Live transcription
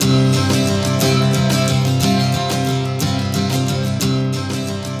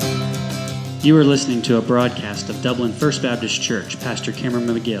You are listening to a broadcast of Dublin First Baptist Church, Pastor Cameron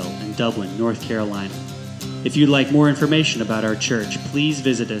McGill in Dublin, North Carolina. If you'd like more information about our church, please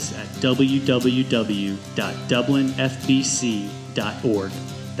visit us at www.dublinfbc.org.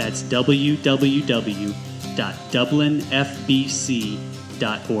 That's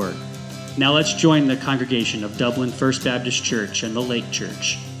www.dublinfbc.org. Now let's join the congregation of Dublin First Baptist Church and the Lake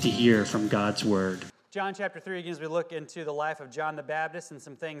Church to hear from God's Word. John chapter 3, again, as we look into the life of John the Baptist and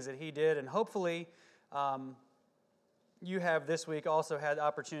some things that he did. And hopefully you have this week also had the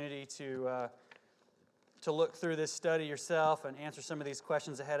opportunity to look through this study yourself and answer some of these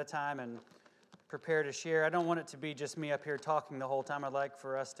questions ahead of time and prepare to share. I don't want it to be just me up here talking the whole time. I'd like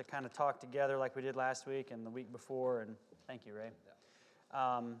for us to kind of talk together like we did last week and the week before. And thank you, Ray.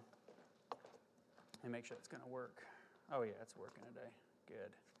 Let me make sure it's going to work. Oh, yeah, it's working today.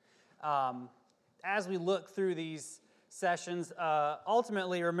 Good. As we look through these sessions,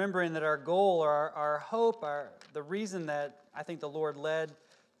 ultimately remembering that our goal, our hope, the reason that I think the Lord led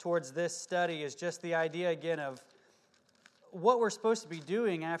towards this study is just the idea, again, of what we're supposed to be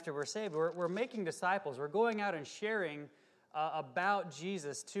doing after we're saved. We're making disciples. We're going out and sharing about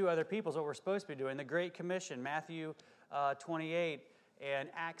Jesus to other people is what we're supposed to be doing. The Great Commission, Matthew 28, and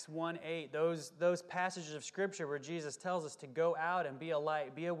Acts 1:8, those passages of Scripture where Jesus tells us to go out and be a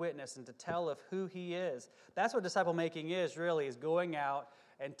light, be a witness, and to tell of who He is. That's what disciple making is, really, is going out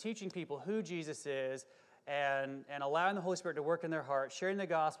and teaching people who Jesus is and allowing the Holy Spirit to work in their heart, sharing the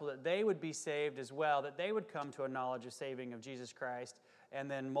gospel that they would be saved as well, that they would come to a knowledge of saving of Jesus Christ,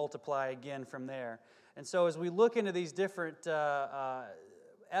 and then multiply again from there. And so as we look into these different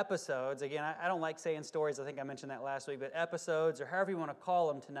episodes, again, I don't like saying stories, I think I mentioned that last week, but episodes, or however you want to call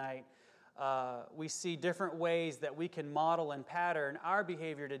them tonight, we see different ways that we can model and pattern our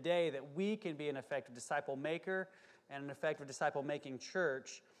behavior today that we can be an effective disciple maker and an effective disciple making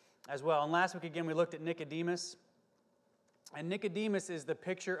church as well. And last week, again, we looked at Nicodemus, and Nicodemus is the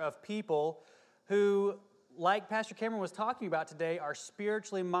picture of people who, like Pastor Cameron was talking about today, are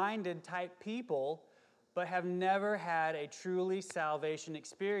spiritually minded type people but have never had a truly salvation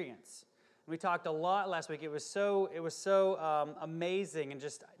experience. We talked a lot last week. It was so amazing, and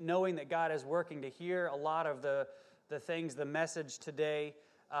just knowing that God is working to hear a lot of the things, the message today,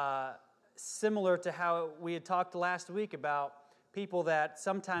 similar to how we had talked last week about people that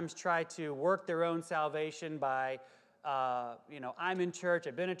sometimes try to work their own salvation by, I'm in church,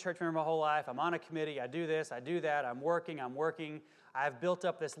 I've been a church member my whole life, I'm on a committee, I do this, I do that, I'm working. I've built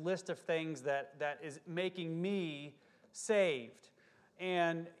up this list of things that is making me saved.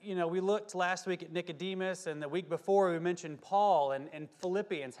 And, we looked last week at Nicodemus, and the week before we mentioned Paul and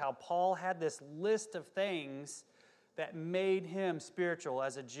Philippians, how Paul had this list of things that made him spiritual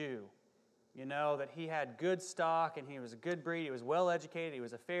as a Jew. That he had good stock, and he was a good breed, he was well educated, he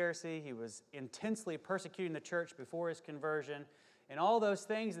was a Pharisee, he was intensely persecuting the church before his conversion. And all those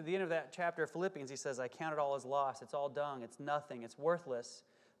things at the end of that chapter of Philippians, he says, I count it all as loss. It's all dung. It's nothing. It's worthless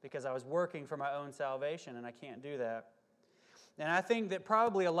because I was working for my own salvation, and I can't do that. And I think that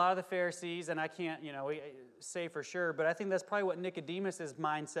probably a lot of the Pharisees, and I can't, say for sure, but I think that's probably what Nicodemus'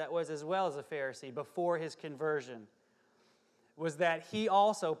 mindset was as well as a Pharisee before his conversion, was that he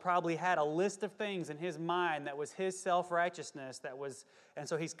also probably had a list of things in his mind that was his self-righteousness, and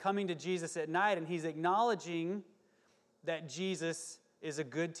so he's coming to Jesus at night, and he's acknowledging that Jesus is a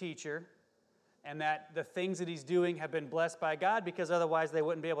good teacher and that the things that he's doing have been blessed by God, because otherwise they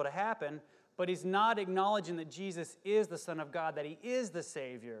wouldn't be able to happen. But he's not acknowledging that Jesus is the Son of God, that he is the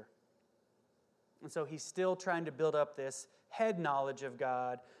Savior. And so he's still trying to build up this head knowledge of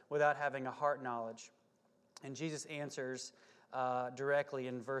God without having a heart knowledge. And Jesus answers directly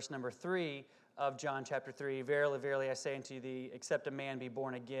in verse number 3 of John chapter 3, Verily, verily, I say unto thee, except a man be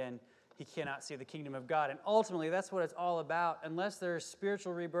born again, he cannot see the kingdom of God. And ultimately, that's what it's all about. Unless there's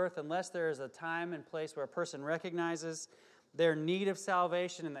spiritual rebirth, unless there's a time and place where a person recognizes their need of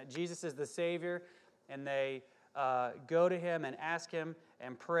salvation and that Jesus is the Savior, and they go to Him and ask Him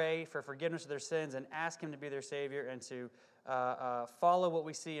and pray for forgiveness of their sins and ask Him to be their Savior and to follow what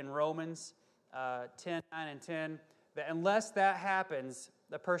we see in Romans 10, 9 and 10, that unless that happens,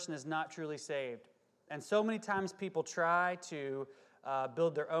 the person is not truly saved. And so many times people try to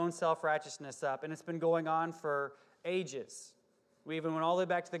build their own self-righteousness up. And it's been going on for ages. We even went all the way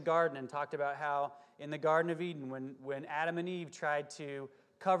back to the garden and talked about how in the Garden of Eden, when Adam and Eve tried to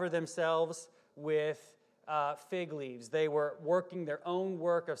cover themselves with fig leaves, they were working their own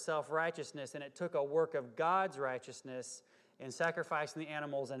work of self-righteousness, and it took a work of God's righteousness in sacrificing the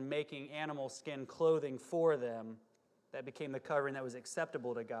animals and making animal skin clothing for them that became the covering that was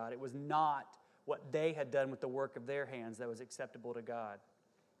acceptable to God. It was not what they had done with the work of their hands that was acceptable to God.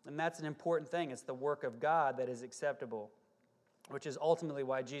 And that's an important thing. It's the work of God that is acceptable, which is ultimately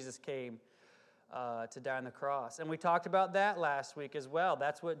why Jesus came to die on the cross. And we talked about that last week as well.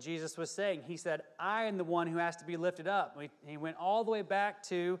 That's what Jesus was saying. He said, I am the one who has to be lifted up. He went all the way back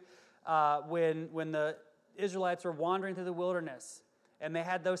to when the Israelites were wandering through the wilderness, and they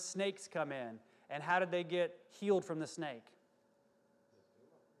had those snakes come in. And how did they get healed from the snake?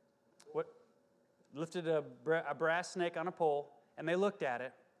 What? Lifted a brass snake on a pole, and they looked at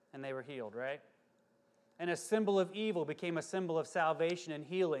it, and they were healed, right? And a symbol of evil became a symbol of salvation and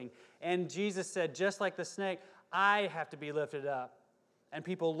healing. And Jesus said, just like the snake, I have to be lifted up. And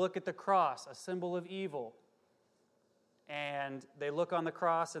people look at the cross, a symbol of evil. And they look on the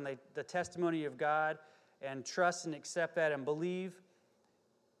cross and the testimony of God, and trust and accept that and believe.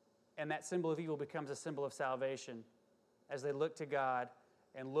 And that symbol of evil becomes a symbol of salvation as they look to God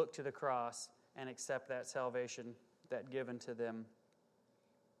and look to the cross and accept that salvation that given to them.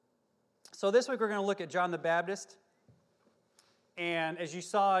 So this week we're going to look at John the Baptist. And as you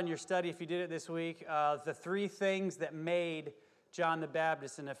saw in your study, if you did it this week, the three things that made John the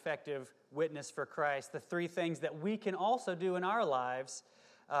Baptist an effective witness for Christ, the three things that we can also do in our lives.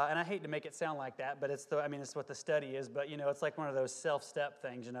 And I hate to make it sound like that, but it's what the study is. But, it's like one of those self-step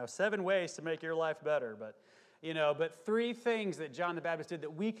things, 7 ways to make your life better. But 3 things that John the Baptist did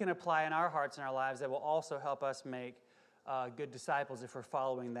that we can apply in our hearts and our lives that will also help us make good disciples if we're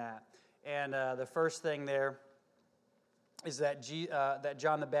following that. And the first thing there is that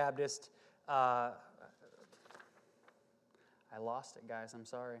John the Baptist, I lost it, guys, I'm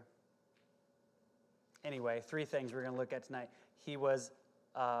sorry. Anyway, 3 things we're going to look at tonight. He was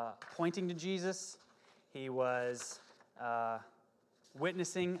pointing to Jesus, he was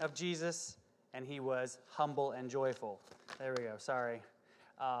witnessing of Jesus, and he was humble and joyful. There we go, sorry.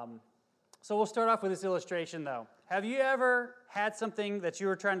 So we'll start off with this illustration, though. Have you ever had something that you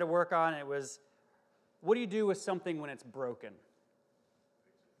were trying to work on, and it was, what do you do with something when it's broken?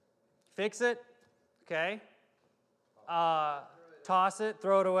 Fix it? Okay. Toss it,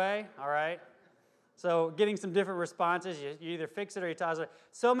 throw it away, all right. So getting some different responses, you either fix it or you toss it.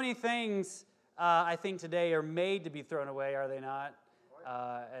 So many things, I think, today are made to be thrown away, are they not?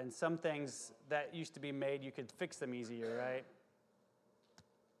 And some things that used to be made, you could fix them easier, right?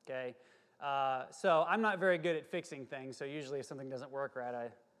 Okay. So I'm not very good at fixing things, so usually if something doesn't work right, I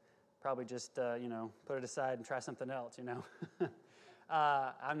probably just, put it aside and try something else,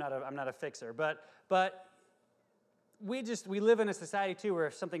 I'm not a fixer. But we live in a society, too, where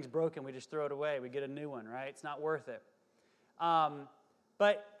if something's broken, we just throw it away. We get a new one, right? It's not worth it. And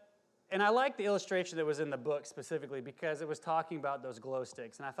I like the illustration that was in the book specifically because it was talking about those glow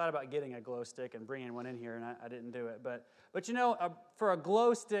sticks. And I thought about getting a glow stick and bringing one in here, and I didn't do it. But for a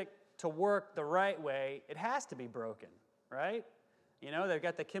glow stick to work the right way, it has to be broken, right? They've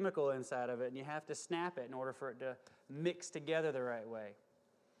got the chemical inside of it, and you have to snap it in order for it to mix together the right way.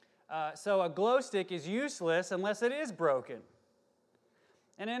 So a glow stick is useless unless it is broken.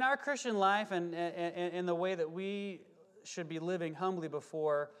 And in our Christian life and in the way that we should be living humbly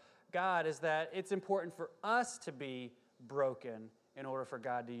before God is that it's important for us to be broken in order for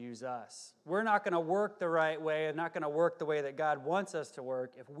God to use us. We're not going to work the right way and not going to work the way that God wants us to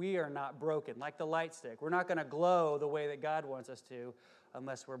work if we are not broken, like the light stick. We're not going to glow the way that God wants us to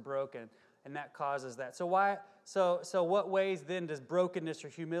unless we're broken, and that causes that. So what ways then does brokenness or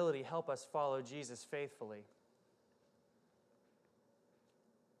humility help us follow Jesus faithfully?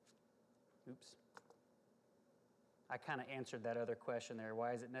 Oops. I kind of answered that other question there.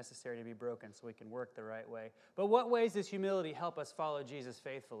 Why is it necessary to be broken so we can work the right way? But what ways does humility help us follow Jesus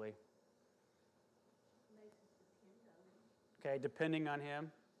faithfully? Okay, depending on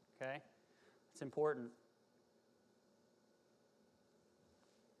Him. Okay, it's important.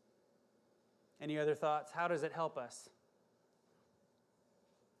 Any other thoughts? How does it help us?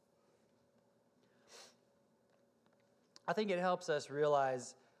 I think it helps us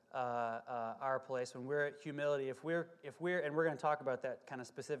realize our place when we're at humility. If we're, and we're going to talk about that kind of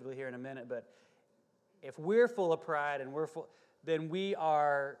specifically here in a minute, but if we're full of pride and then we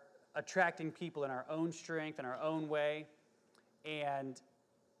are attracting people in our own strength and our own way, and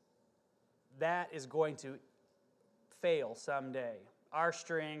that is going to fail someday. Our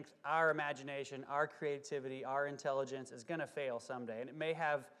strength, our imagination, our creativity, our intelligence is going to fail someday, and it may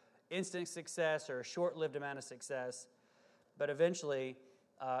have instant success or a short-lived amount of success, but eventually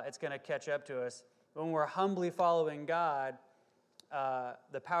it's going to catch up to us. When we're humbly following God,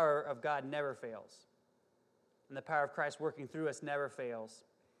 the power of God never fails. And the power of Christ working through us never fails.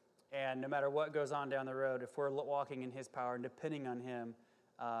 And no matter what goes on down the road, if we're walking in His power and depending on Him,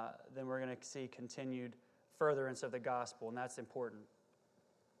 then we're going to see continued furtherance of the gospel, and that's important.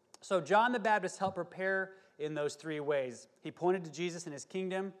 So John the Baptist helped prepare in those three ways. He pointed to Jesus and his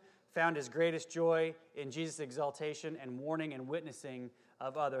kingdom, found his greatest joy in Jesus' exaltation and warning and witnessing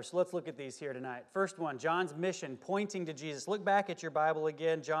of others. So let's look at these here tonight. First one, John's mission, pointing to Jesus. Look back at your Bible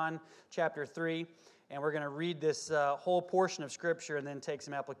again, John chapter 3, and we're going to read this whole portion of Scripture and then take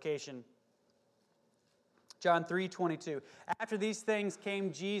some application. John 3:22. After these things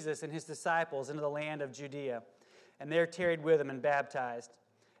came Jesus and his disciples into the land of Judea, and there tarried with him and baptized.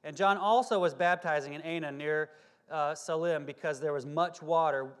 And John also was baptizing in Aenon near Salim, because there was much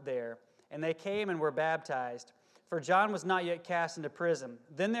water there. And they came and were baptized, for John was not yet cast into prison.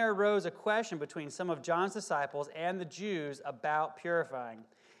 Then there arose a question between some of John's disciples and the Jews about purifying.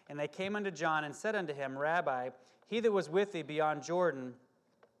 And they came unto John and said unto him, Rabbi, he that was with thee beyond Jordan,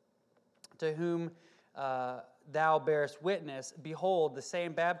 to whom thou bearest witness, behold, the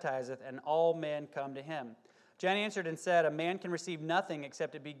same baptizeth, and all men come to him. John answered and said, a man can receive nothing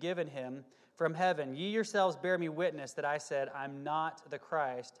except it be given him from heaven. Ye yourselves bear me witness that I said, I'm not the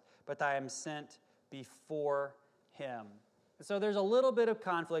Christ, but I am sent before him. So there's a little bit of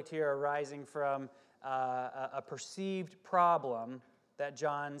conflict here arising from a perceived problem that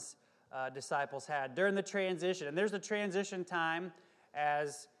John's disciples had during the transition. And there's a transition time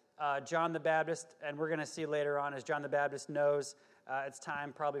as John the Baptist, and we're going to see later on as John the Baptist knows it's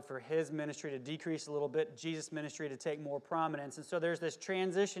time probably for his ministry to decrease a little bit, Jesus' ministry to take more prominence. And so there's this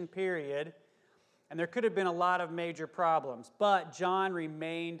transition period, and there could have been a lot of major problems. But John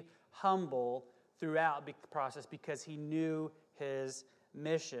remained humble throughout the process because he knew his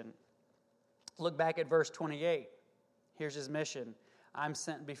mission. Look back at verse 28. Here's his mission. I'm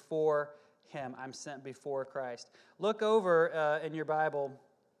sent before him. I'm sent before Christ. Look over in your Bible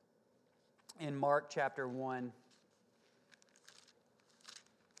in Mark chapter 1.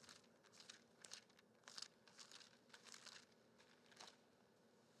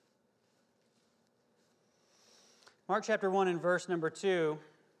 Mark chapter 1 and verse number 2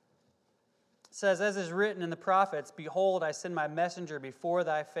 says, as is written in the prophets, behold, I send my messenger before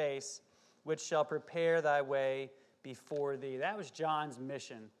thy face, which shall prepare thy way before thee. That was John's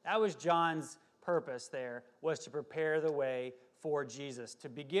mission. That was John's purpose there, was to prepare the way for Jesus, to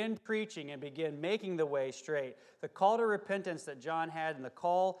begin preaching and begin making the way straight. The call to repentance that John had and the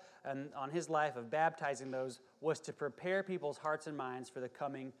call on his life of baptizing those was to prepare people's hearts and minds for the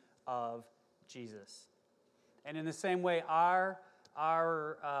coming of Jesus. And in the same way, our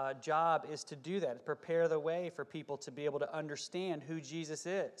job is to do that, prepare the way for people to be able to understand who Jesus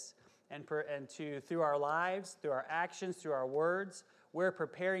is. And to, through our lives, through our actions, through our words, we're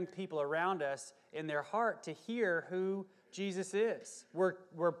preparing people around us in their heart to hear who Jesus is.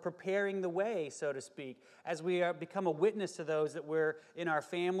 We're preparing the way, so to speak, as we become a witness to those that we're in our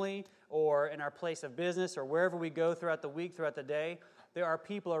family or in our place of business or wherever we go throughout the week, throughout the day. There are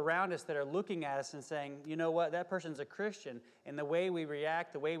people around us that are looking at us and saying, you know what, that person's a Christian. And the way we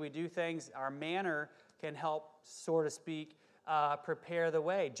react, the way we do things, our manner can help, so to speak, prepare the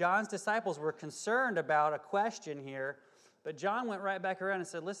way. John's disciples were concerned about a question here, but John went right back around and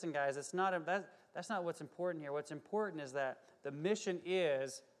said, listen, guys, that's not what's important here. What's important is that the mission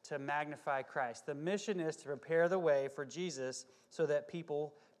is to magnify Christ. The mission is to prepare the way for Jesus so that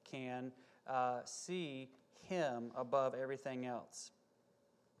people can see him above everything else.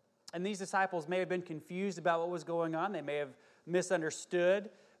 And these disciples may have been confused about what was going on. They may have misunderstood.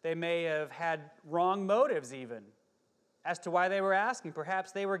 They may have had wrong motives even as to why they were asking.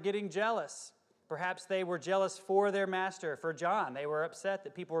 Perhaps they were getting jealous. Perhaps they were jealous for their master, for John. They were upset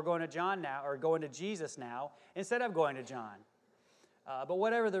that people were going to John now, or going to Jesus now, instead of going to John. But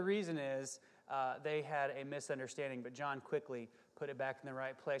whatever the reason is, they had a misunderstanding, but John quickly put it back in the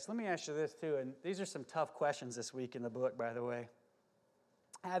right place. Let me ask you this too, and these are some tough questions this week in the book, by the way.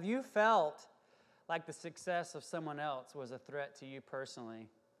 Have you felt like the success of someone else was a threat to you personally?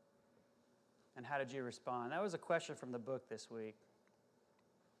 And how did you respond? That was a question from the book this week.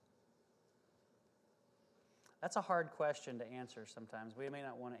 That's a hard question to answer sometimes. We may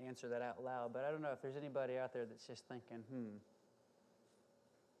not want to answer that out loud, but I don't know if there's anybody out there that's just thinking,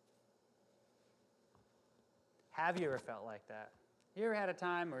 Have you ever felt like that? You ever had a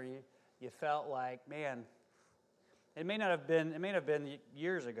time where you felt like, man, it may have been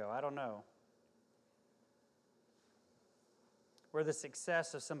years ago, I don't know, where the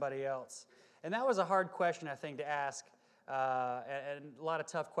success of somebody else. And that was a hard question, I think, to ask, and a lot of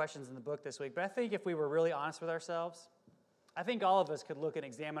tough questions in the book this week. But I think if we were really honest with ourselves, I think all of us could look and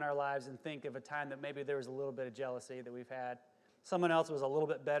examine our lives and think of a time that maybe there was a little bit of jealousy that we've had. Someone else was a little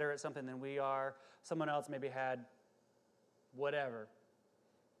bit better at something than we are. Someone else maybe had whatever.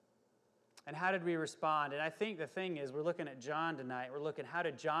 And how did we respond? And I think the thing is, we're looking at John tonight. We're looking, how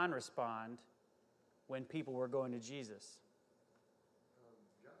did John respond when people were going to Jesus?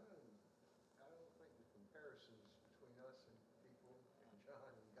 John, I don't think the comparisons between us and people and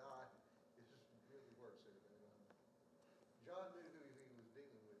John and God is really works there. John knew who he was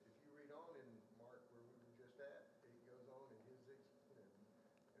dealing with. If you read on in Mark where we were just at, it goes on in his,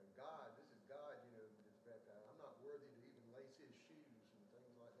 God, this is God, that's baptized. I'm not worthy to even lace his shoes and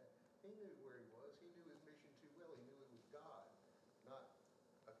things like that. He knew where he was. He knew his mission too well. He knew it was God, not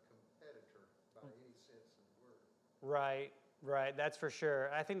a competitor by any sense of the word. Right. That's for sure.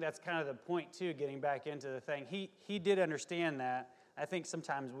 I think that's kind of the point, too, getting back into the thing. He did understand that. I think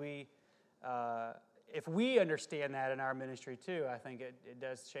sometimes if we understand that in our ministry, too, I think it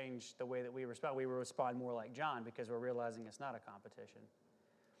does change the way that we respond. We will respond more like John because we're realizing it's not a competition.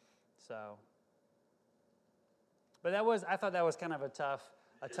 So, but I thought that was kind of a tough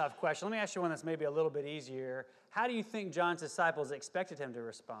question. Let me ask you one that's maybe a little bit easier. How do you think John's disciples expected him to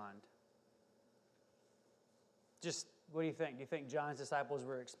respond? Just, what do you think? Do you think John's disciples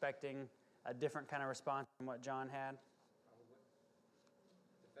were expecting a different kind of response from what John had?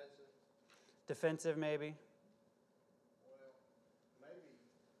 Probably. Defensive, maybe? Well, maybe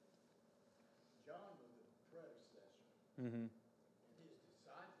John was the predecessor. Mm-hmm. And his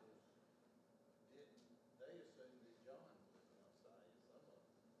disciples they assumed that John was the Messiah, some of them.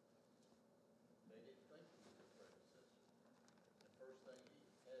 They didn't think he was the predecessor. The first thing he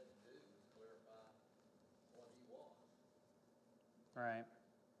had to do was clarify what he was. Right.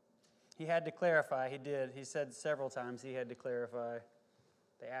 He had to clarify. He did. He said several times he had to clarify.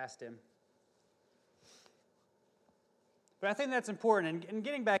 They asked him. But I think that's important. And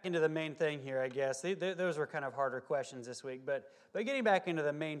getting back into the main thing here, I guess, those were kind of harder questions this week. But getting back into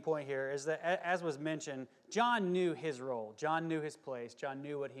the main point here is that, as was mentioned, John knew his role. John knew his place. John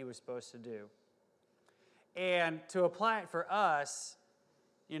knew what he was supposed to do. And to apply it for us,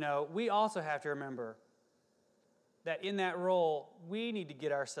 we also have to remember that in that role, we need to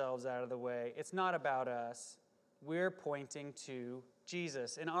get ourselves out of the way. It's not about us. We're pointing to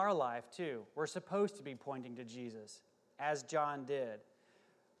Jesus in our life, too. We're supposed to be pointing to Jesus, as John did,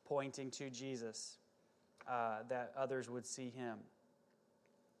 pointing to Jesus, that others would see him.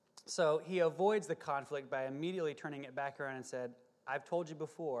 So he avoids the conflict by immediately turning it back around and said, I've told you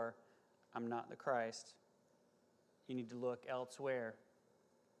before, I'm not the Christ. You need to look elsewhere.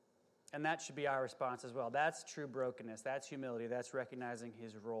 And that should be our response as well. That's true brokenness. That's humility. That's recognizing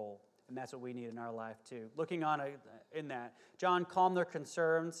his role. And that's what we need in our life too. Looking on in that, John calmed their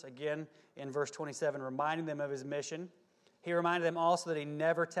concerns, again, in verse 27, reminding them of his mission. He reminded them also that he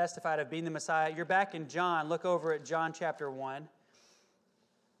never testified of being the Messiah. You're back in John. Look over at John chapter 1.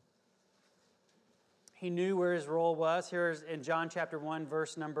 He knew where his role was. Here's in John chapter 1,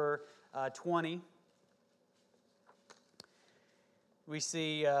 verse number 20. We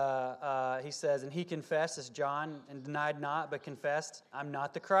see, he says, and he confessed, as John, and denied not, but confessed, I'm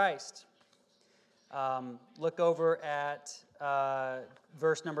not the Christ. Look over at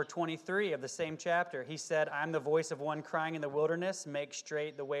verse number 23 of the same chapter. He said, I'm the voice of one crying in the wilderness, make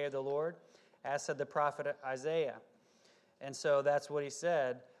straight the way of the Lord, as said the prophet Isaiah. And so that's what he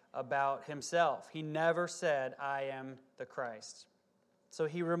said about himself. He never said, I am the Christ. So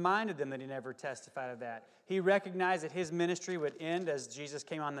he reminded them that he never testified of that. He recognized that his ministry would end as Jesus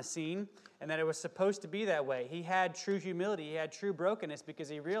came on the scene, and that it was supposed to be that way. He had true humility. He had true brokenness because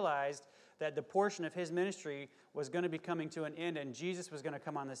he realized that the portion of his ministry was going to be coming to an end, and Jesus was going to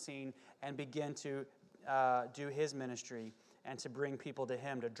come on the scene and begin to do his ministry and to bring people to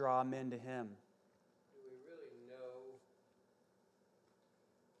him, to draw men to him. Do we really know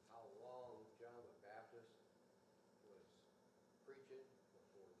how long John the Baptist was preaching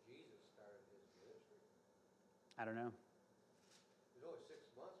before Jesus started his ministry? I don't know. There's only 6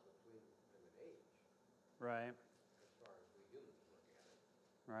 months between them and age, Right, as far as we humans look at it.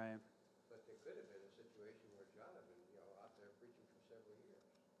 right. But there could have been a situation where John had been, out there preaching for several years.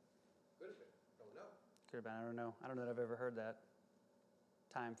 Could have been. Don't know. Could have been. I don't know. I don't know that I've ever heard that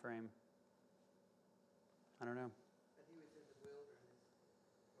time frame. I don't know. But he was in the wilderness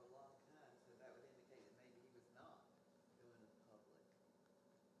for a long time, so that would indicate that maybe he was not doing it public.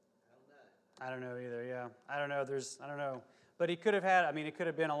 I don't know. I don't know either, yeah. I don't know. I don't know. But he could have had, it could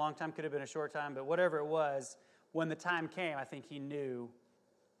have been a long time, could have been a short time, but whatever it was, when the time came, I think he knew,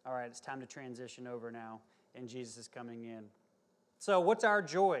 all right, it's time to transition over now, and Jesus is coming in. So what's our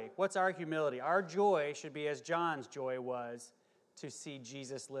joy? What's our humility? Our joy should be as John's joy was, to see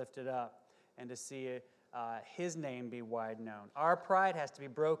Jesus lifted up and to see his name be wide known. Our pride has to be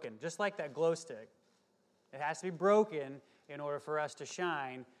broken, just like that glow stick. It has to be broken in order for us to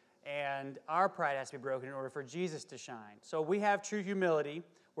shine And our pride has to be broken in order for Jesus to shine. So we have true humility.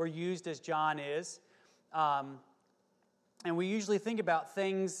 We're used as John is. And we usually think about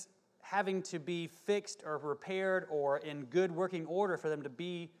things having to be fixed or repaired or in good working order for them to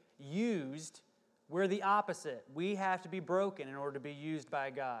be used. We're the opposite. We have to be broken in order to be used by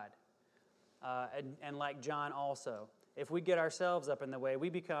God. And like John also. If we get ourselves up in the way, we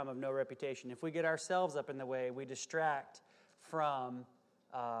become of no reputation. If we get ourselves up in the way, we distract from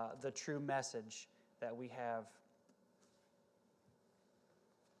the true message that we have.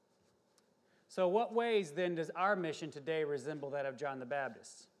 So what ways then does our mission today resemble that of John the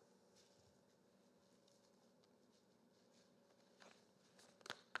Baptist?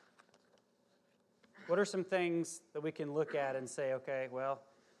 What are some things that we can look at and say, okay, well,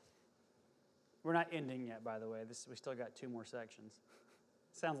 we're not ending yet, by the way. We still got 2 more sections.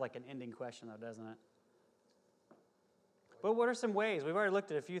 Sounds like an ending question, though, doesn't it? But what are some ways? We've already looked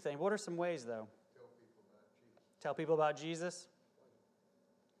at a few things. What are some ways, though? Tell people about Jesus.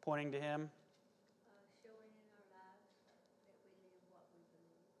 Pointing to Him. Showing in our lives that we live what we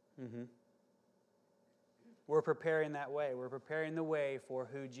believe. Mm-hmm. We're preparing that way. We're preparing the way for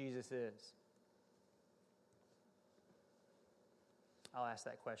who Jesus is. I'll ask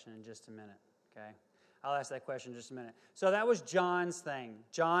that question in just a minute, okay? I'll ask that question in just a minute. So that was John's thing.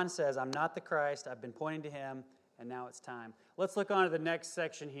 John says, I'm not the Christ. I've been pointing to Him, and now it's time. Let's look on to the next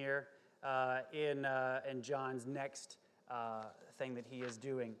section here in John's next thing that he is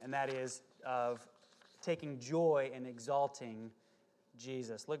doing, and that is of taking joy in exalting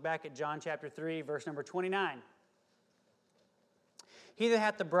Jesus. Look back at John chapter 3, verse number 29. He that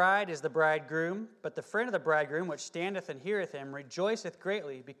hath the bride is the bridegroom, but the friend of the bridegroom, which standeth and heareth him, rejoiceth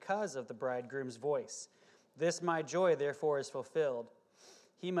greatly because of the bridegroom's voice. This my joy, therefore, is fulfilled.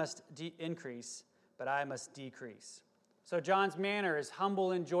 He must increase, but I must decrease. So John's manner is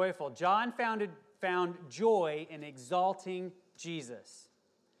humble and joyful. John found joy in exalting Jesus.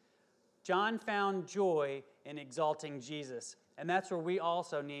 John found joy in exalting Jesus. And that's where we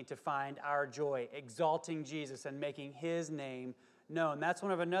also need to find our joy, exalting Jesus and making His name known. That's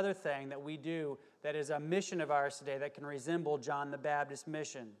one of another thing that we do that is a mission of ours today that can resemble John the Baptist's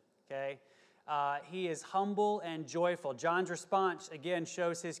mission. Okay, he is humble and joyful. John's response again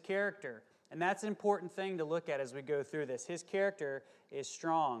shows his character, and that's an important thing to look at as we go through this. His character is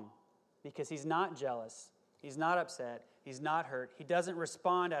strong because he's not jealous, he's not upset, he's not hurt. He doesn't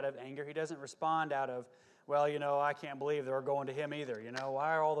respond out of anger. He doesn't respond out of, well, I can't believe they're going to him either.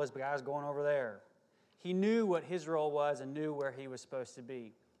 Why are all those guys going over there? He knew what his role was and knew where he was supposed to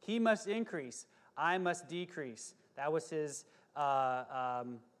be. He must increase. I must decrease. That was his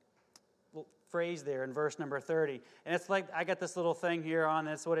phrase there in verse number 30. And it's like, I got this little thing here on,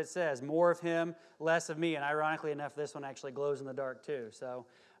 that's what it says. More of him, less of me. And ironically enough, this one actually glows in the dark too. So,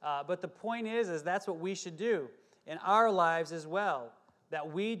 but the point is that's what we should do in our lives as well.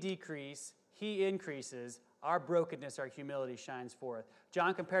 That we decrease, He increases. Our brokenness, our humility shines forth.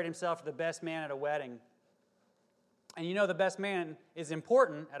 John compared himself to the best man at a wedding. And the best man is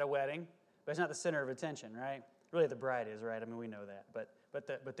important at a wedding, but it's not the center of attention, right? Really, the bride is, right? I mean, we know that,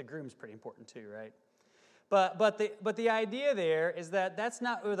 but the groom's pretty important too, right? But the idea there is that that's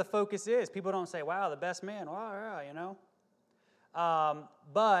not where the focus is. People don't say, "Wow, the best man!" Wow,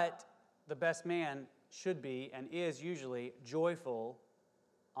 but the best man should be and is usually joyful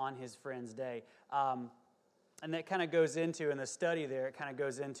on his friend's day. And that kind of goes into, in the study there, it kind of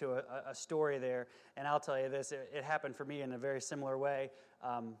goes into a story there. And I'll tell you this, it happened for me in a very similar way.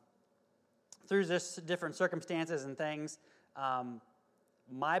 Through this different circumstances and things,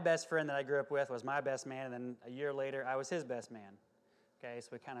 my best friend that I grew up with was my best man, and then a year later, I was his best man. Okay, so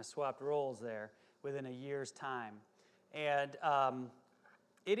we kind of swapped roles there within a year's time. And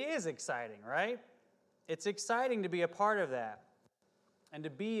it is exciting, right? It's exciting to be a part of that and to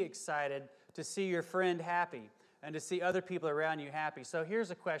be excited to see your friend happy and to see other people around you happy. So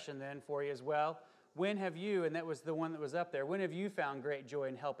here's a question then for you as well. When have you, and that was the one that was up there, when have you found great joy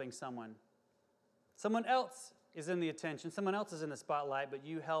in helping someone? Someone else is in the attention, someone else is in the spotlight, but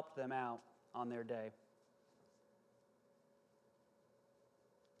you helped them out on their day.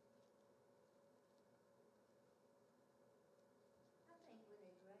 I think when they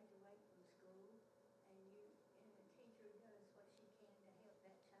graduate from school and the teacher does what she can to help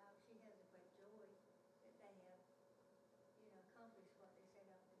that child, she has a great joy that they have, accomplished what they set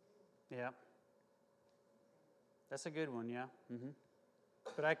out to do. Yeah. That's a good one, yeah. Mm-hmm.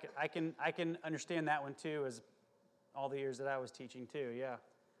 But I can understand that one too, as all the years that I was teaching too, yeah.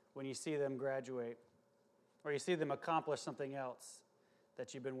 When you see them graduate, or you see them accomplish something else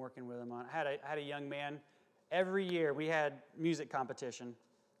that you've been working with them on. I had a young man, every year we had music competition,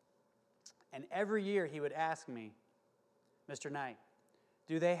 And every year he would ask me, Mr. Knight,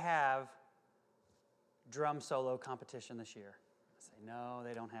 do they have drum solo competition this year? I say, no,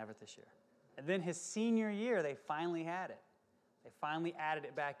 they don't have it this year. And then his senior year, they finally had it. They finally added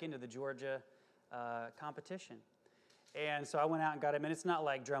it back into the Georgia competition. And so I went out and got him, and it's not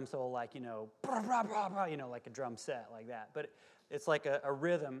like drum solo like, brah, brah, brah, brah, like a drum set like that. But it's like a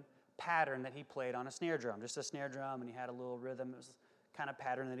rhythm pattern that he played on a snare drum, just a snare drum, and he had a little rhythm. It was kind of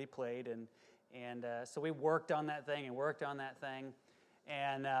pattern that he played. And so we worked on that thing and worked on that thing.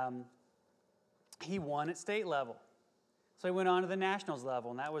 And he won at state level. So he went on to the nationals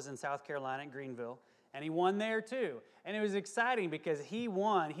level, and that was in South Carolina at Greenville. And he won there too. And it was exciting because he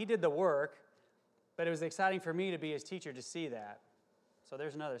won. He did the work, but it was exciting for me to be his teacher to see that. So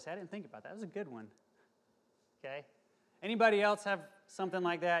there's another. See, I didn't think about that. That was a good one. Okay? Anybody else have something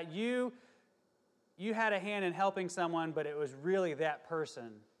like that? You had a hand in helping someone, but it was really that person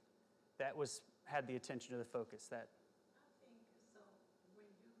that had the attention to the focus. That. I think so. When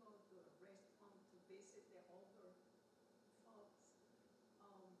you go to a rest home to visit the older folks,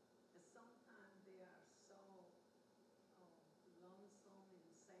 sometimes they are so lonesome and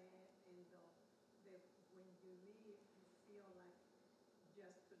sad, and that when you leave, you feel like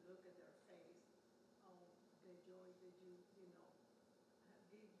just to look at their face, the joy that you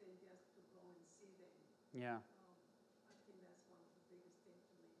give them just to go and see them. Yeah. I think that's one of the biggest things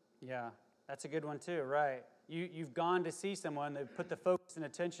to me. Yeah. That's a good one too, right? You've gone to see someone, they've put the focus and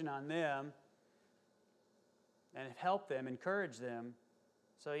attention on them and have helped them, encouraged them.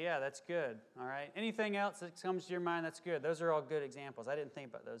 So yeah, that's good, all right? Anything else that comes to your mind, that's good. Those are all good examples. I didn't think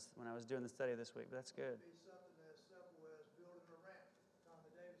about those when I was doing the study this week, but that's good. Be something as simple as building a ramp.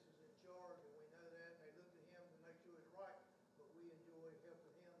 Tommy Davis is in charge, and we know that, and they look to him to make sure it's right, but we enjoy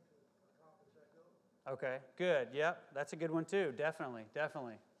helping him to accomplish that goal. Okay, good. Yep, that's a good one too. Definitely.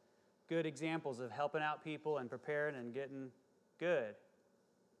 Good examples of helping out people and preparing and getting good.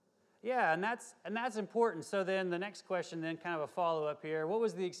 Yeah, and that's important. So then the next question, then kind of a follow-up here. What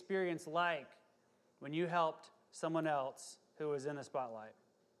was the experience like when you helped someone else who was in the spotlight?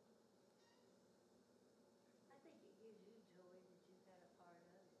 I think it gives you joy that you've got a part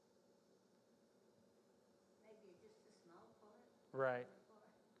of it. Maybe just a small part. Right.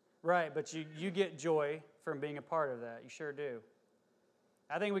 Right, but you get joy from being a part of that. You sure do.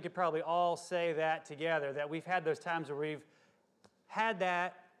 I think we could probably all say that together, that we've had those times where we've had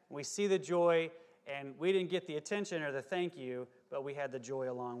that, we see the joy, and we didn't get the attention or the thank you, but we had the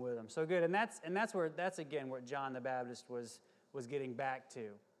joy along with them. So good, and that's again what John the Baptist was getting back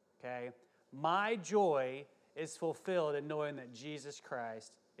to. Okay, my joy is fulfilled in knowing that Jesus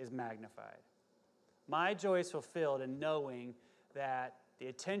Christ is magnified. My joy is fulfilled in knowing that the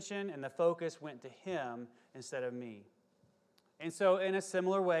attention and the focus went to Him instead of me. And so in a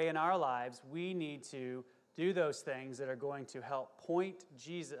similar way in our lives, we need to do those things that are going to help point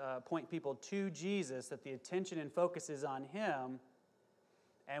people to Jesus, that the attention and focus is on Him.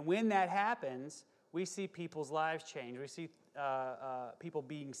 And when that happens, we see people's lives change. We see people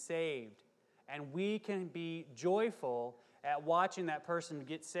being saved. And we can be joyful at watching that person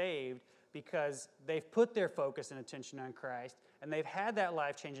get saved because they've put their focus and attention on Christ, and they've had that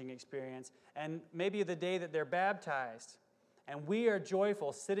life-changing experience, and maybe the day that they're baptized. And we are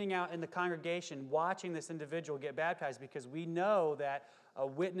joyful sitting out in the congregation watching this individual get baptized because we know that a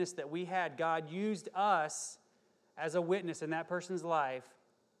witness that we had, God used us as a witness in that person's life,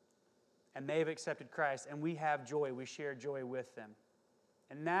 and they've accepted Christ, and we have joy. We share joy with them.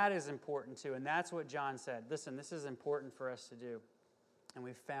 And that is important too, and that's what John said. Listen, this is important for us to do. And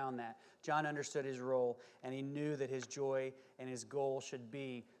we found that. John understood his role, and he knew that his joy and his goal should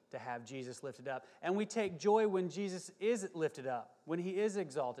be to have Jesus lifted up. And we take joy when Jesus is lifted up, when He is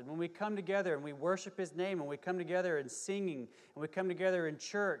exalted, when we come together and we worship His name, and we come together in singing, and we come together in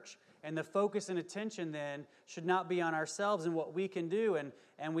church. And the focus and attention then should not be on ourselves and what we can do.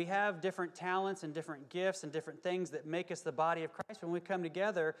 And we have different talents and different gifts and different things that make us the body of Christ. When we come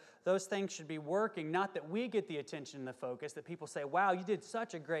together, those things should be working, not that we get the attention and the focus, that people say, wow, you did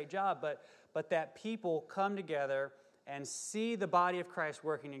such a great job, but that people come together and see the body of Christ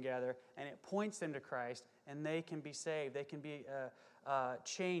working together, and it points them to Christ, and they can be saved. They can be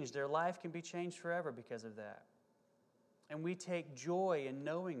changed. Their life can be changed forever because of that. And we take joy in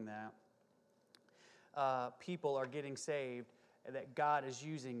knowing that people are getting saved, and that God is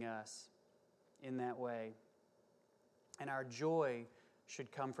using us in that way. And our joy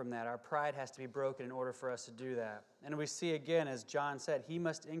should come from that. Our pride has to be broken in order for us to do that. And we see again, as John said, He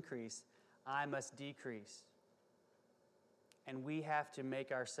must increase, I must decrease. And we have to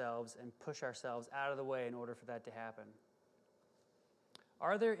make ourselves and push ourselves out of the way in order for that to happen.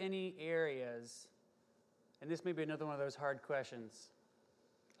 Are there any areas, and this may be another one of those hard questions,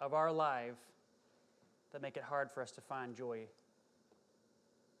 of our life that make it hard for us to find joy,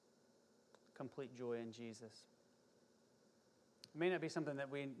 complete joy in Jesus? It may not be something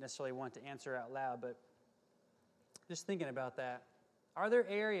that we necessarily want to answer out loud, but just thinking about that. Are there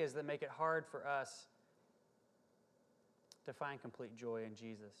areas that make it hard for us to find complete joy in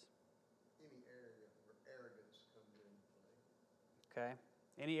Jesus? Any area where arrogance comes into play. Okay.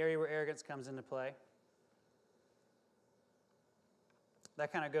 Any area where arrogance comes into play?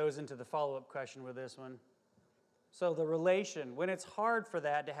 That kind of goes into the follow-up question with this one. So the relation, when it's hard for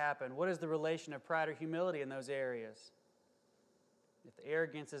that to happen, what is the relation of pride or humility in those areas? If the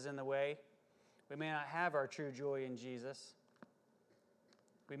arrogance is in the way, we may not have our true joy in Jesus.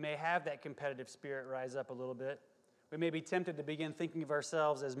 We may have that competitive spirit rise up a little bit. We may be tempted to begin thinking of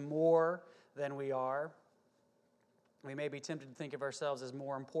ourselves as more than we are. We may be tempted to think of ourselves as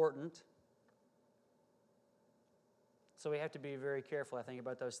more important. So we have to be very careful, I think,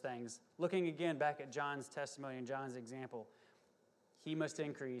 about those things. Looking again back at John's testimony and John's example, he must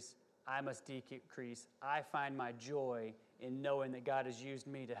increase, I must decrease. I find my joy in knowing that God has used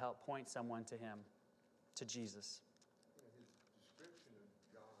me to help point someone to Him, to Jesus. His description of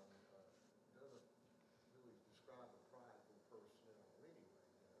John doesn't really describe a prideful person at all anyway.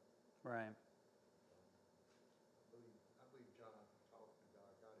 Right. I believe John talked to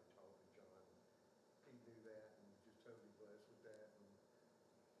God. God had talked to John. He knew that and was just totally blessed with that. And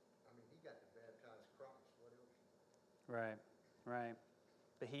I mean, he got to baptize Christ. What else? Right, right.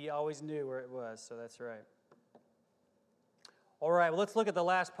 But he always knew where it was, so that's right. All right, well, let's look at the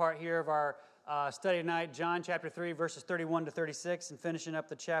last part here of our study tonight, John chapter 3, verses 31 to 36, and finishing up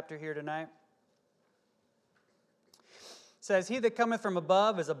the chapter here tonight. It says, He that cometh from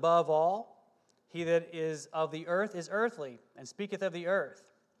above is above all. He that is of the earth is earthly, and speaketh of the earth.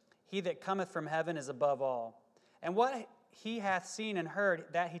 He that cometh from heaven is above all. And what he hath seen and heard,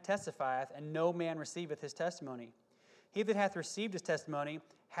 that he testifieth, and no man receiveth his testimony. He that hath received his testimony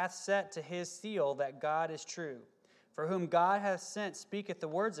hath set to his seal that God is true. For whom God hath sent speaketh the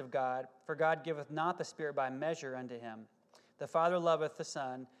words of God, for God giveth not the Spirit by measure unto him. The Father loveth the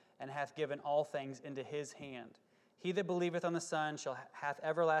Son, and hath given all things into his hand. He that believeth on the Son hath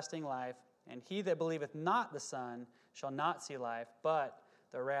everlasting life, and he that believeth not the Son shall not see life, but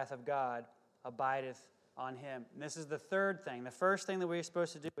the wrath of God abideth on him. And this is the third thing. The first thing that we're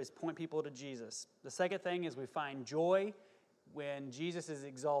supposed to do is point people to Jesus. The second thing is we find joy when Jesus is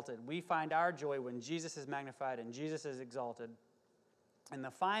exalted. We find our joy when Jesus is magnified and Jesus is exalted. And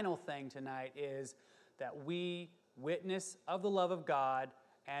the final thing tonight is that we witness of the love of God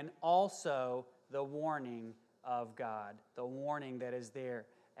and also the warning of God, the warning that is there,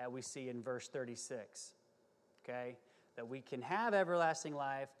 as we see in verse 36. Okay? That we can have everlasting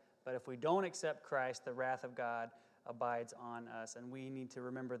life, but if we don't accept Christ, the wrath of God abides on us. And we need to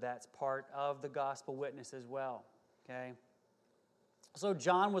remember that's part of the gospel witness as well. Okay? So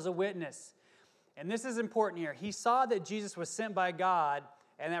John was a witness. And this is important here. He saw that Jesus was sent by God,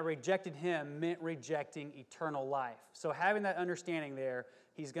 and that rejecting him meant rejecting eternal life. So having that understanding there,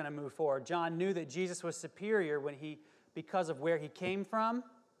 he's going to move forward. John knew that Jesus was superior because of where he came from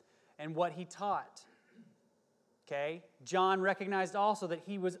and what he taught. Okay? John recognized also that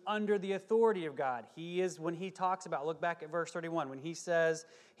he was under the authority of God. He is, when he talks about, look back at verse 31, when he says,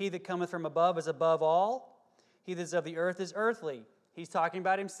 He that cometh from above is above all, he that is of the earth is earthly. He's talking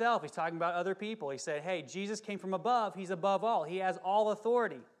about himself. He's talking about other people. He said, hey, Jesus came from above. He's above all. He has all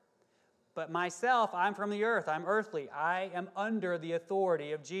authority. But myself, I'm from the earth. I'm earthly. I am under the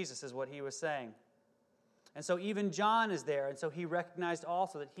authority of Jesus, is what he was saying. And so even John is there. And so he recognized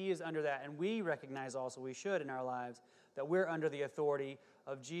also that he is under that. And we recognize also, we should in our lives, that we're under the authority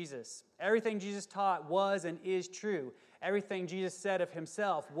of Jesus. Everything Jesus taught was and is true. Everything Jesus said of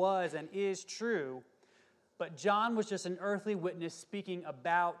himself was and is true. But John was just an earthly witness speaking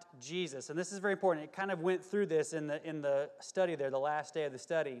about Jesus. And this is very important. It kind of went through this in the study there, the last day of the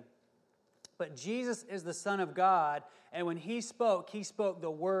study. But Jesus is the Son of God, and when he spoke the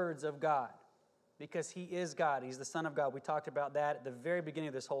words of God. Because he is God. He's the Son of God. We talked about that at the very beginning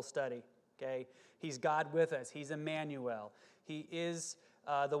of this whole study. Okay? He's God with us. He's Emmanuel. He is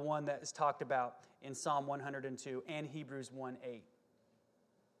the one that is talked about in Psalm 102 and Hebrews 1:8.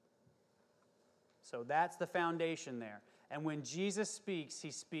 So that's the foundation there. And when Jesus speaks,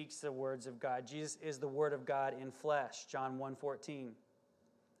 he speaks the words of God. Jesus is the Word of God in flesh, John 1:14.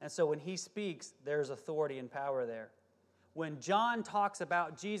 And so when he speaks, there's authority and power there. When John talks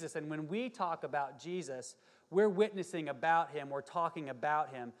about Jesus, and when we talk about Jesus, we're witnessing about him, we're talking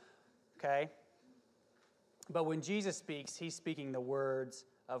about him. Okay? But when Jesus speaks, he's speaking the words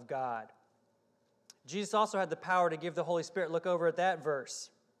of God. Jesus also had the power to give the Holy Spirit. Look over at that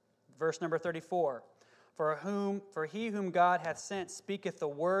verse. Verse number 34. For he whom God hath sent speaketh the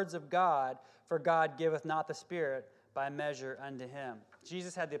words of God, for God giveth not the Spirit by measure unto him.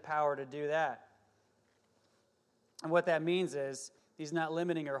 Jesus had the power to do that. And what that means is he's not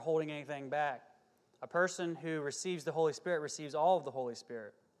limiting or holding anything back. A person who receives the Holy Spirit receives all of the Holy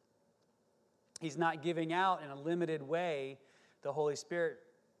Spirit. He's not giving out in a limited way. The Holy Spirit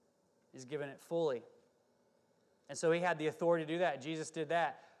is given it fully. And so he had the authority to do that. Jesus did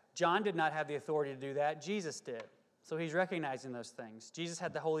that. John did not have the authority to do that. Jesus did. So he's recognizing those things. Jesus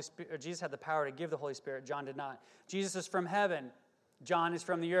had the Holy Spirit. Jesus had the power to give the Holy Spirit. John did not. Jesus is from heaven. John is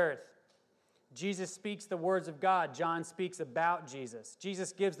from the earth. Jesus speaks the words of God. John speaks about Jesus.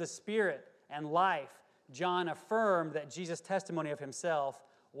 Jesus gives the Spirit and life. John affirmed that Jesus' testimony of himself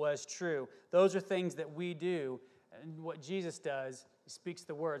was true. Those are things that we do. And what Jesus does, he speaks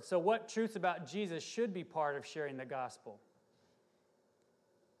the word. So what truths about Jesus should be part of sharing the gospel?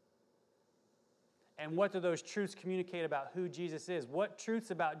 And what do those truths communicate about who Jesus is? What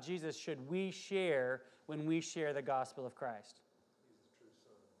truths about Jesus should we share when we share the gospel of Christ?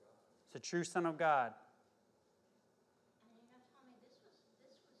 He's a true Son of God. And you know, Tommy, this was, we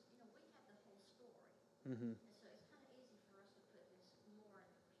have the whole story. Mm-hmm. And so it's kind of easy for us to put this more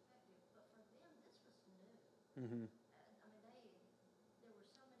into perspective. But for them, this was new. Mm-hmm. There were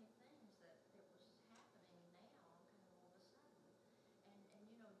so many things that was happening now, kind of all of a sudden. And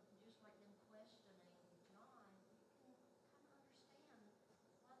just like them questioning John, you can kind of understand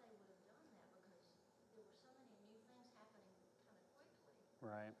why they would have done that, because there were so many new things happening kind of quickly.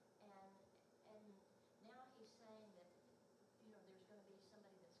 Right. And now he's saying that, there's going to be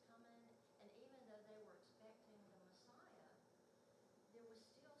somebody that's coming, and even though they were expecting the Messiah, there was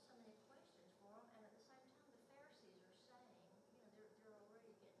still so many questions for them, and at the same time, the Pharisees are saying, they're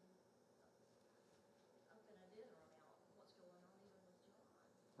already getting up in a dinner about what's going on even with John.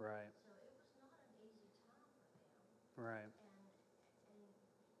 Right. So it was not an easy time for them. Right. And just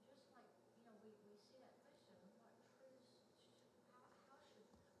like, we see that question, what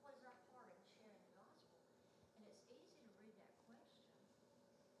truths, what is our part in sharing the gospel? And it's easy to read that question,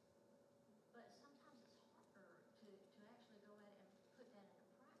 but sometimes it's harder to actually go ahead and put that into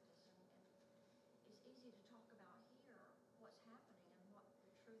practice. And it's easy to talk about here what's happening and what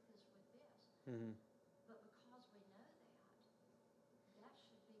the truth is with this. Mm-hmm. But because we know that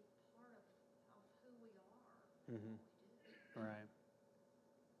should be part of who we are and Mm-hmm. what we do. Right.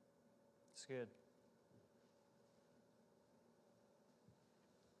 It's good.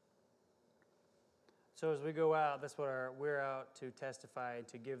 So as we go out, that's what we're out to testify,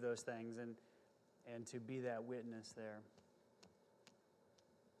 to give those things, and to be that witness there.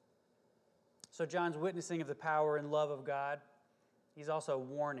 So John's witnessing of the power and love of God. He's also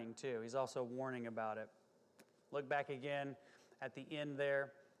warning too. He's also warning about it. Look back again at the end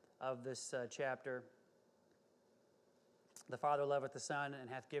there of this chapter. The Father loveth the Son, and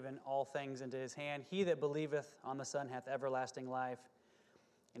hath given all things into his hand. He that believeth on the Son hath everlasting life,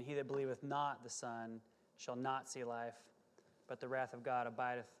 and he that believeth not the Son shall not see life, but the wrath of God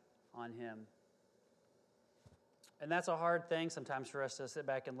abideth on him. And that's a hard thing sometimes for us to sit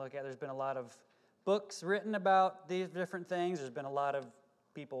back and look at. There's been a lot of books written about these different things. There's been a lot of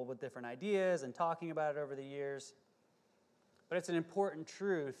people with different ideas and talking about it over the years. But it's an important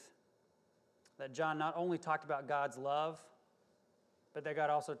truth that John not only talked about God's love, but that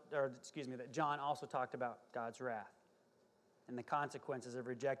that John also talked about God's wrath and the consequences of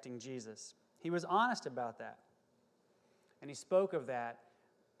rejecting Jesus. He was honest about that. And he spoke of that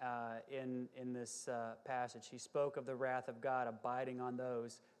in this passage. He spoke of the wrath of God abiding on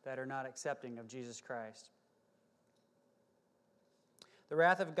those that are not accepting of Jesus Christ. The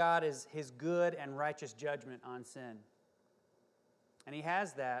wrath of God is his good and righteous judgment on sin. And he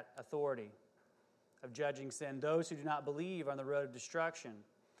has that authority of judging sin. Those who do not believe are on the road of destruction.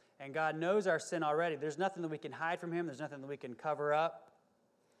 And God knows our sin already. There's nothing that we can hide from him. There's nothing that we can cover up.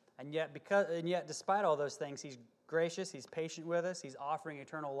 And yet, despite all those things, he's gracious. He's patient with us. He's offering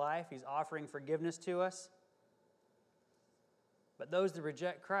eternal life. He's offering forgiveness to us. But those that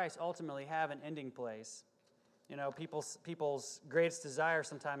reject Christ ultimately have an ending place. People's greatest desire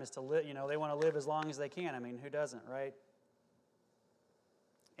sometimes is to live. They want to live as long as they can. I mean, who doesn't, right?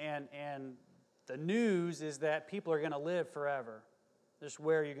 And the news is that people are going to live forever. Just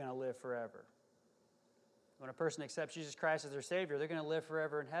where are you going to live forever? When a person accepts Jesus Christ as their Savior, they're going to live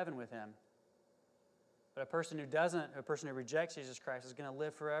forever in heaven with him. But a person who rejects Jesus Christ is going to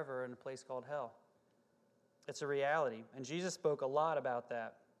live forever in a place called hell. It's a reality. And Jesus spoke a lot about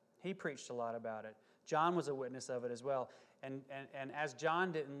that. He preached a lot about it. John was a witness of it as well. And as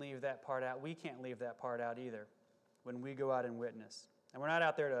John didn't leave that part out, we can't leave that part out either when we go out and witness. And we're not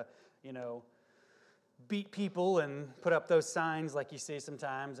out there to, beat people and put up those signs like you see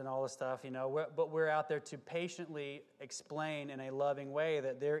sometimes and all this stuff, but we're out there to patiently explain in a loving way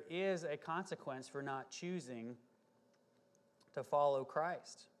that there is a consequence for not choosing to follow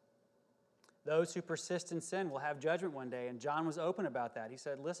Christ. Those who persist in sin will have judgment one day, and John was open about that. He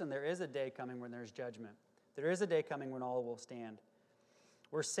said, listen, there is a day coming when there's judgment. There is a day coming when all will stand.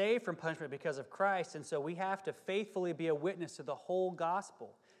 We're saved from punishment because of Christ, and so we have to faithfully be a witness to the whole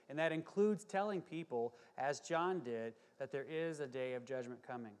gospel. And that includes telling people, as John did, that there is a day of judgment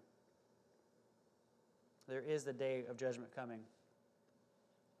coming. There is the day of judgment coming.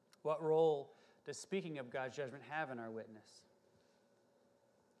 What role does speaking of God's judgment have in our witness?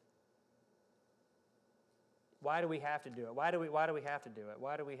 Why do we have to do it? Why do we have to do it?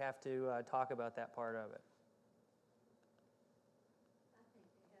 Why do we have to talk about that part of it? I think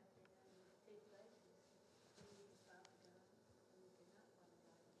they have to be done in two places. We need to follow God, and we cannot follow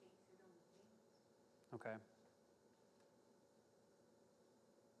God. You can't sit on the fence. Okay.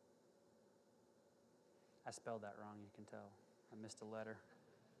 I spelled that wrong, you can tell. I missed a letter.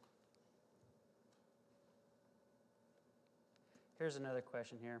 Here's another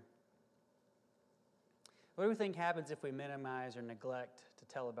question here. What do we think happens if we minimize or neglect to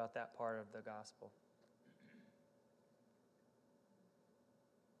tell about that part of the gospel?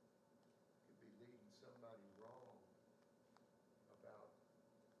 Could be leading somebody wrong about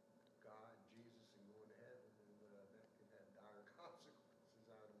God, Jesus, and going to heaven, and that can have dire consequences,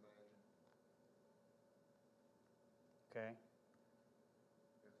 I would imagine. Okay.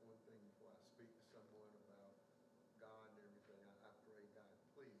 That's one thing before I speak to someone about God and everything. I pray, God,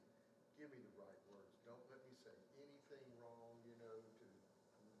 please give me the right words. Don't let me say anything wrong,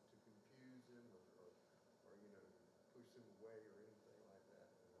 to confuse them or push them away or anything like that.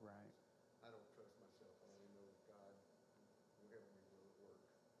 Right. I don't trust myself. I only know God will help me will it work.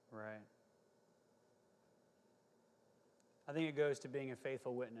 Right. I think it goes to being a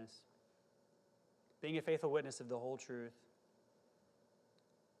faithful witness. Being a faithful witness of the whole truth.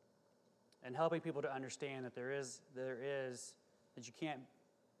 And helping people to understand that that you can't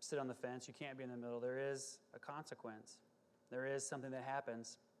sit on the fence, you can't be in the middle. There is a consequence. There is something that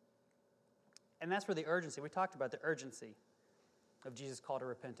happens. And that's where the urgency, we talked about the urgency of Jesus' call to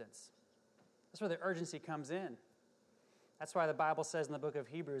repentance. That's where the urgency comes in. That's why the Bible says in the book of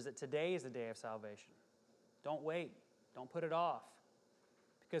Hebrews that today is the day of salvation. Don't wait. Don't put it off.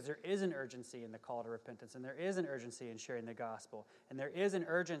 Because there is an urgency in the call to repentance, and there is an urgency in sharing the gospel, and there is an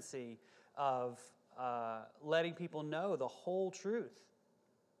urgency of letting people know the whole truth.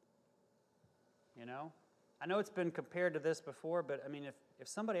 I know it's been compared to this before, but if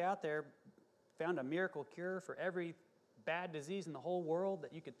somebody out there found a miracle cure for every bad disease in the whole world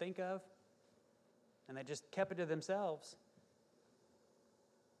that you could think of, and they just kept it to themselves,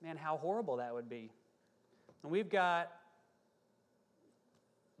 man, how horrible that would be. And we've got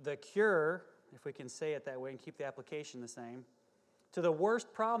the cure, if we can say it that way and keep the application the same, to the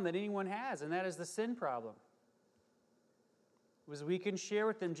worst problem that anyone has, and that is the sin problem. We can share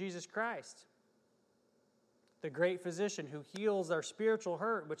with them Jesus Christ, the great physician who heals our spiritual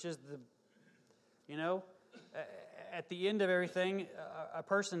hurt, which is at the end of everything, a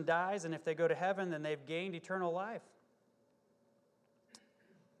person dies, and if they go to heaven, then they've gained eternal life.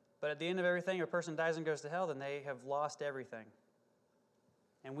 But at the end of everything, if a person dies and goes to hell, then they have lost everything.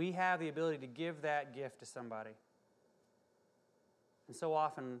 And we have the ability to give that gift to somebody. And so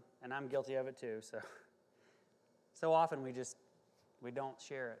often, and I'm guilty of it too, so often we don't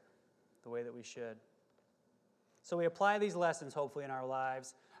share it the way that we should. So we apply these lessons, hopefully, in our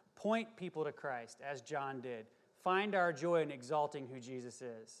lives. Point people to Christ, as John did. Find our joy in exalting who Jesus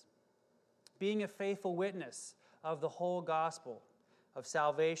is. Being a faithful witness of the whole gospel, of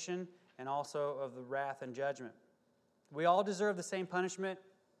salvation, and also of the wrath and judgment. We all deserve the same punishment.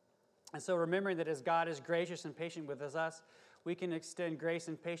 And so remembering that as God is gracious and patient with us, we can extend grace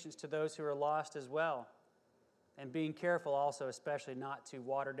and patience to those who are lost as well. And being careful also, especially, not to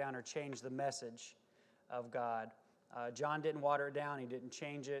water down or change the message of God. John didn't water it down. He didn't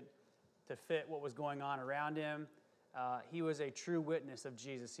change it to fit what was going on around him. He was a true witness of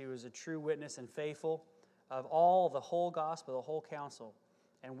Jesus. He was a true witness and faithful of the whole gospel, the whole counsel.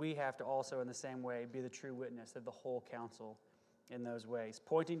 And we have to also, in the same way, be the true witness of the whole counsel in those ways.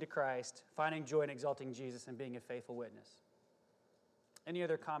 Pointing to Christ, finding joy in exalting Jesus, and being a faithful witness. Any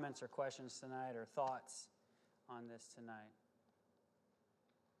other comments or questions tonight or thoughts on this tonight?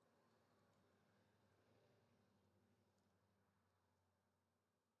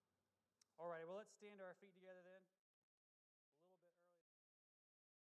 All right, well, let's stand. stand to our feet